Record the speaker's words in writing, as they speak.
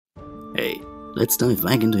Hey, let's dive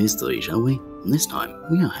back into history, shall we? This time,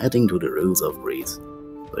 we are heading to the roots of Greece.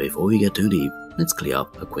 But before we get too deep, let's clear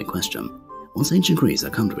up a quick question. Was ancient Greece a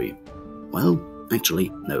country? Well, actually,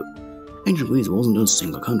 no. Ancient Greece wasn't a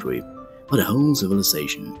single country, but a whole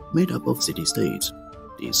civilization made up of city-states.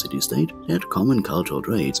 These city-states had common cultural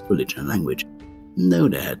traits, religion and language, though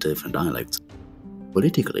they had different dialects.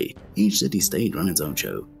 Politically, each city-state ran its own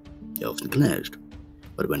show. They often clashed.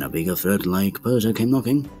 But when a bigger threat like Persia came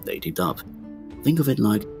knocking, they teamed up. Think of it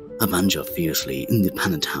like a bunch of fiercely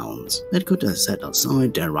independent towns that could set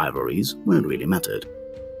aside their rivalries when it really mattered.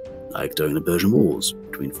 Like during the Persian Wars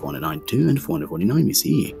between 492 and 449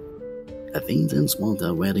 BCE. Athens and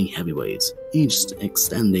Sparta were the heavyweights, each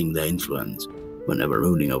extending their influence whenever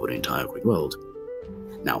ruling over the entire Greek world.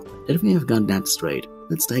 Now that we have got that straight,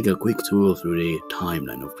 let's take a quick tour through the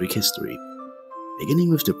timeline of Greek history.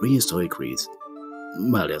 Beginning with the prehistoric Greece.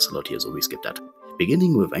 Well, there's a lot here, so we skip that.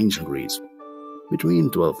 Beginning with ancient Greece, between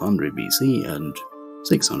 1200 BC and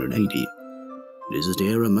 680. This is the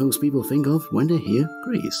era most people think of when they hear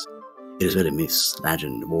Greece. It is where the myths,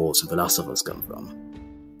 legends, wars, and philosophers come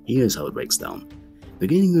from. Here's how it breaks down.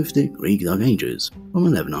 Beginning with the Greek Dark Ages, from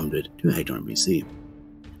 1100 to 800 BC.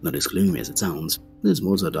 Not as gloomy as it sounds, this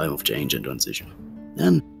was a time of change and transition.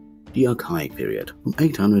 Then, the Archaic period, from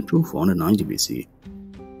 800 to 490 BC.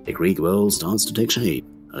 The Greek world starts to take shape,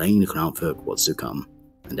 laying the groundwork for what's to come,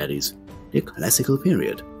 and that is the Classical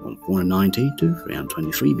period, from 490 to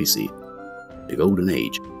 323 BC. The Golden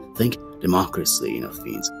Age, think democracy in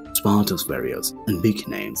Athens, Sparta's warriors, and big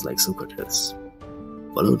names like Socrates.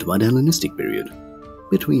 Followed by the Hellenistic period,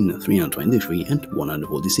 between 323 and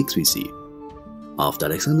 146 BC. After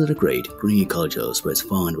Alexander the Great, Greek culture spreads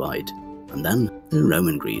far and wide, and then the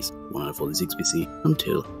Roman Greece, 146 BC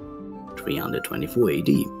until 324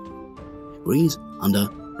 AD. Greece under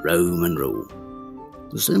Roman rule.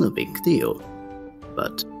 Still a big deal,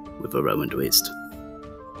 but with a Roman twist.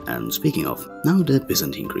 And speaking of, now the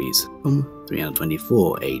Byzantine Greece, from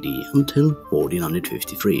 324 AD until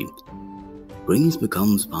 1453. Greece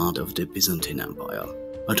becomes part of the Byzantine Empire,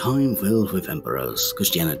 a time filled with emperors,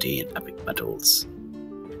 Christianity and epic battles.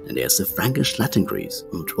 And there's the Frankish Latin Greece,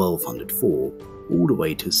 from 1204 all the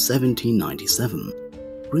way to 1797.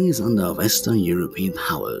 Greece under Western European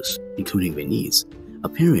powers, including Venice, a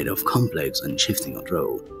period of complex and shifting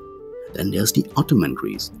control. Then there's the Ottoman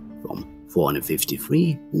Greece, from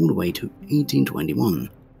 453 all the way to 1821.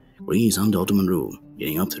 Greece under Ottoman rule,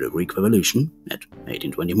 leading up to the Greek Revolution at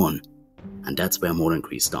 1821. And that's where modern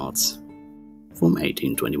Greece starts. From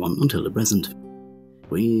 1821 until the present.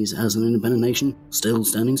 Greece as an independent nation, still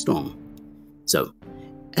standing strong. So,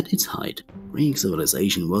 at its height, Greek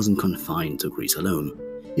civilization wasn't confined to Greece alone.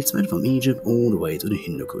 It spread from Egypt all the way to the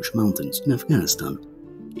Hindu Kush Mountains in Afghanistan.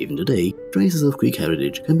 Even today, traces of Greek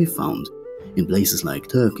heritage can be found in places like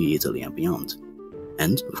Turkey, Italy and beyond.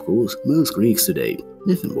 And, of course, most Greeks today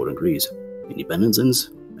live in modern Greece, independent since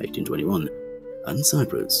 1821, and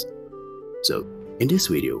Cyprus. So, in this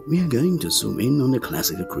video, we are going to zoom in on the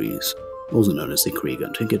classical Greece, also known as the Greek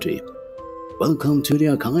Antiquity. Welcome to the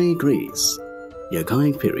Archaic Greece. The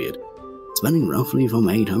Archaic period, spanning roughly from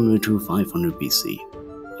 800 to 500 BC,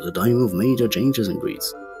 was a time of major changes in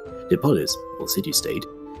Greece. The polis, or city-state,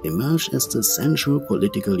 emerged as the central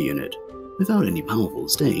political unit, without any powerful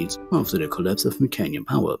states after the collapse of Mycenaean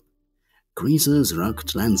power. Greece's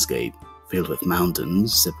rugged landscape, filled with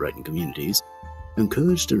mountains separating communities,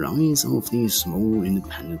 encouraged the rise of these small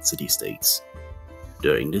independent city-states.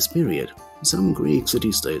 During this period, some Greek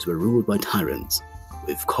city-states were ruled by tyrants,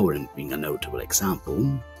 with Corinth being a notable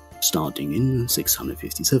example, starting in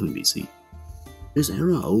 657 BC. This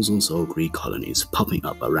era also saw Greek colonies popping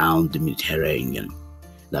up around the Mediterranean,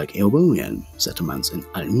 like Eobonian settlements in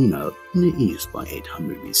Almina in the east by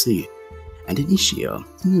 800 BC, and in Ischia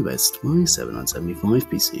in the west by 775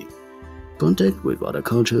 BC. Contact with other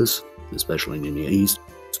cultures, especially in the Near East,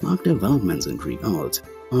 sparked developments in Greek art,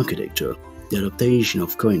 architecture, the adaptation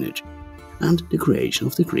of coinage, and the creation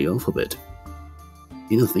of the Greek alphabet.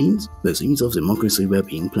 In Athens, the seeds of democracy were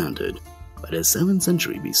being planted. By the 7th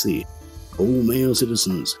century BC, all male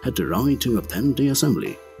citizens had the right to attend the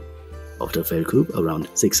assembly. After a failed coup around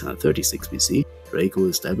 636 BC, Draco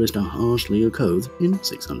established a harsh legal code in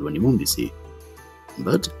 621 BC.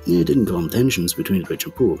 But it didn't calm tensions between the rich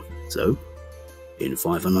and poor, so in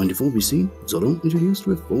 594 BC, Solon introduced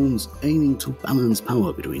reforms aiming to balance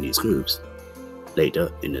power between these groups.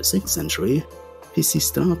 Later, in the 6th century,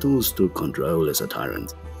 Pisistratus took control as a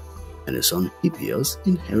tyrant, and his son Hippias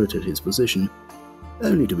inherited his position,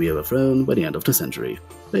 only to be overthrown by the end of the century,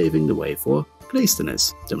 paving the way for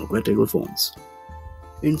Cleisthenes' democratic reforms.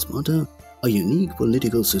 In Sparta, a unique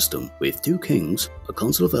political system with 2 kings, a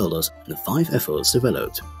council of elders, and 5 efforts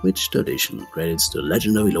developed, which tradition credits the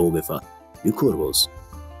legendary lawgiver Lycurgus.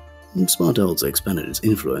 Sparta also expanded its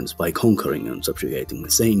influence by conquering and subjugating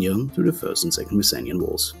Messenia through the First and Second Messenian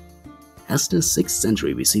Wars. As the 6th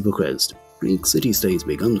century BC progressed, Greek city-states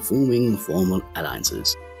began forming formal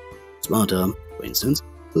alliances. Sparta, for instance,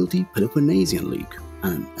 built the Peloponnesian League,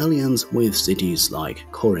 an alliance with cities like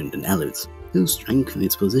Corinth and Elis to strengthen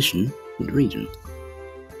its position in the region.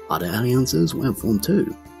 Other alliances were formed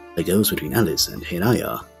too, like those between Elis and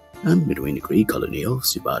Heraia, and between the Greek colony of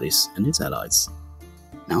Sybaris and its allies.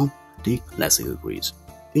 Now, the Classical Greece.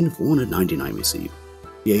 In 499 BC,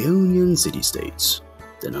 the Ionian city-states,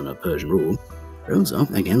 then under Persian rule, rose up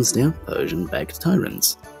against their Persian-backed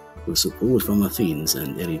tyrants. With support from Athens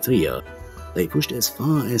and Erythrea, they pushed as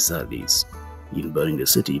far as Sardis, even burning the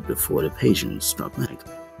city before the Persians struck back.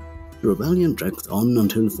 The rebellion dragged on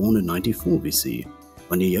until 494 BC,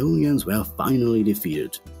 when the Ionians were finally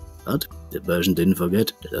defeated. But the Persians didn't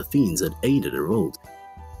forget that Athens had aided the revolt.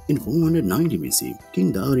 In 490 BC,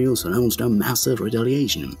 King Darius announced a massive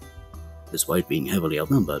retaliation. Despite being heavily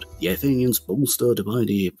outnumbered, the Athenians, bolstered by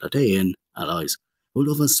the Plataean allies, pulled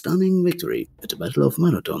off a stunning victory at the Battle of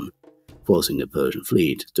Marathon, forcing the Persian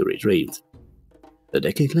fleet to retreat. A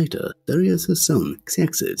decade later, Darius' son,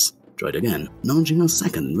 Xerxes, tried again, launching a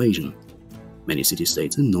second invasion. Many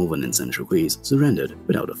city-states in northern and central Greece surrendered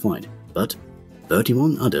without a fight, but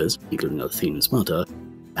 31 others, including Athens and Sparta,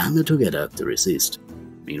 banded together to resist.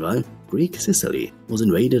 Meanwhile, Greek Sicily was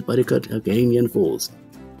invaded by the Carthaginian force.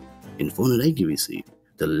 In 480 BC,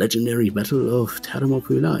 the legendary Battle of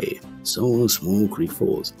Thermopylae saw a small Greek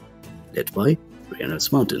force, led by 300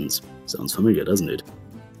 Spartans, sounds familiar doesn't it,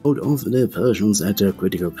 hold off the Persians at their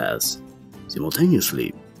critical pass.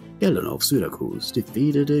 Simultaneously, Galen of Syracuse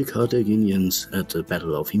defeated the Carthaginians at the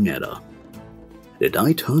Battle of Himera. The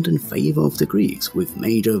tide turned in favor of the Greeks with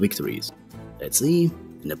major victories, at sea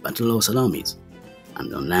in the Battle of Salamis,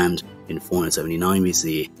 and on land in 479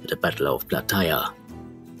 BC at the Battle of Plataea.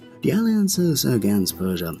 The alliances against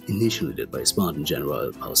Persia, initially led by Spartan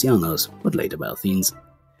general Pausianus, but later by Athens,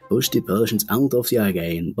 pushed the Persians out of the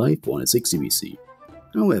Aegean by 460 BC.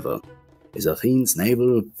 However, as Athens'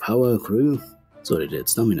 naval power grew, so did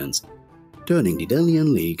its dominance, turning the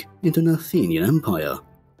Delian League into an Athenian empire.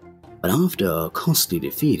 But after a costly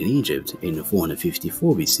defeat in Egypt in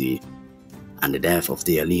 454 BC, and the death of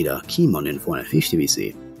their leader Cimon in 450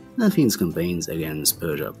 BC, Athens' campaigns against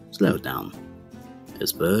Persia slowed down.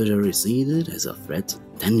 As Persia receded as a threat,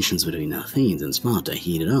 tensions between Athens and Sparta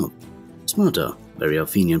heated up. Sparta, very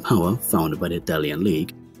Athenian power founded by the Delian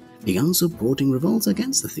League, began supporting revolts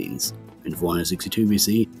against Athens. In 462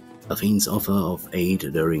 BC, Athens' offer of aid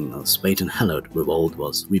during a Spartan-hallowed revolt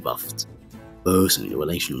was rebuffed, worsening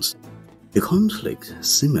relations. The conflict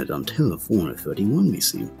simmered until 431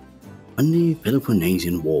 BC, when the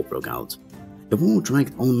Peloponnesian War broke out. The war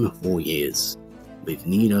dragged on 4 years, with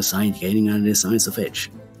neither side gaining a decisive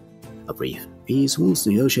edge. A brief peace was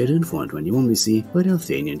negotiated in 421 BC by the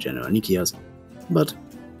Athenian general Nicias, but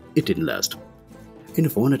it didn't last. In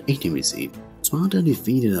 480 BC, Sparta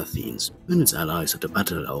defeated Athens and its allies at the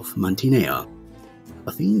Battle of Mantinea.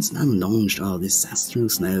 Athens then launched a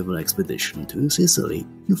disastrous naval expedition to Sicily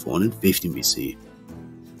in 450 BC,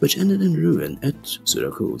 which ended in ruin at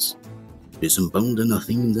Syracuse. This emboldened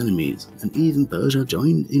Athens' enemies, and even Persia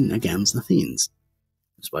joined in against Athens.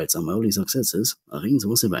 Despite some early successes, Athens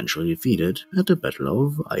was eventually defeated at the Battle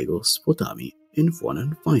of Aigos Potami in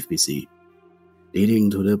 405 BC, leading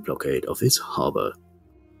to the blockade of its harbor.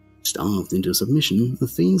 Starved into submission,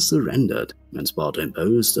 Athens surrendered, and Sparta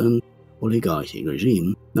imposed an oligarchic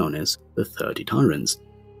regime known as the 30 Tyrants.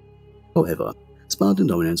 However, Spartan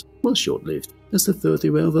dominance was short-lived, as the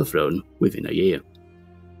 30 were overthrown within a year.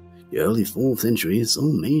 The early 4th century saw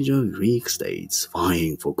major Greek states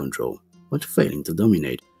vying for control, but failing to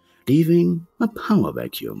dominate, leaving a power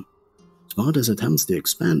vacuum. Sparta's attempts to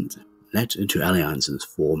expand led to alliances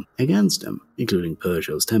formed against them, including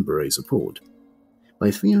Persia's temporary support. By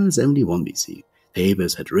 371 BC,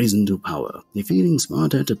 Thebes had risen to power, defeating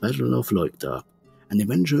Sparta at the Battle of Leuctra, and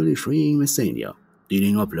eventually freeing Messenia,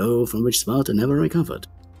 dealing a blow from which Sparta never recovered.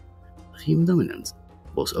 Theban dominance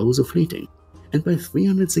was also fleeting, and by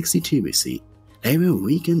 362 BC, they were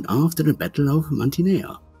weakened after the Battle of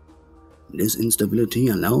Mantinea. This instability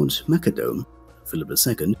allowed Macedon, Philip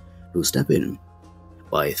II, to step in.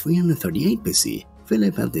 By 338 BC,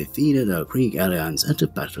 Philip had defeated a Greek alliance at the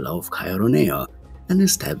Battle of Chaeronea and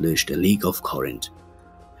established the League of Corinth,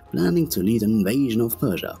 planning to lead an invasion of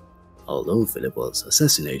Persia. Although Philip was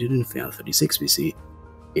assassinated in 336 BC,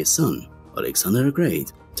 his son, Alexander the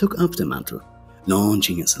Great, took up the mantle,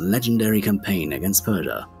 launching his legendary campaign against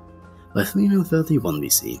Persia. By 331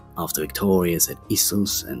 BC, after victorious at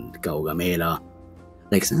Issus and Gaugamela,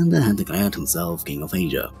 Alexander had declared himself king of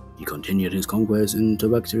Asia. He continued his conquest into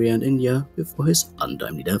Bactria and India before his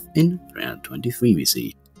untimely death in 323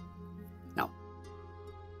 BC. Now,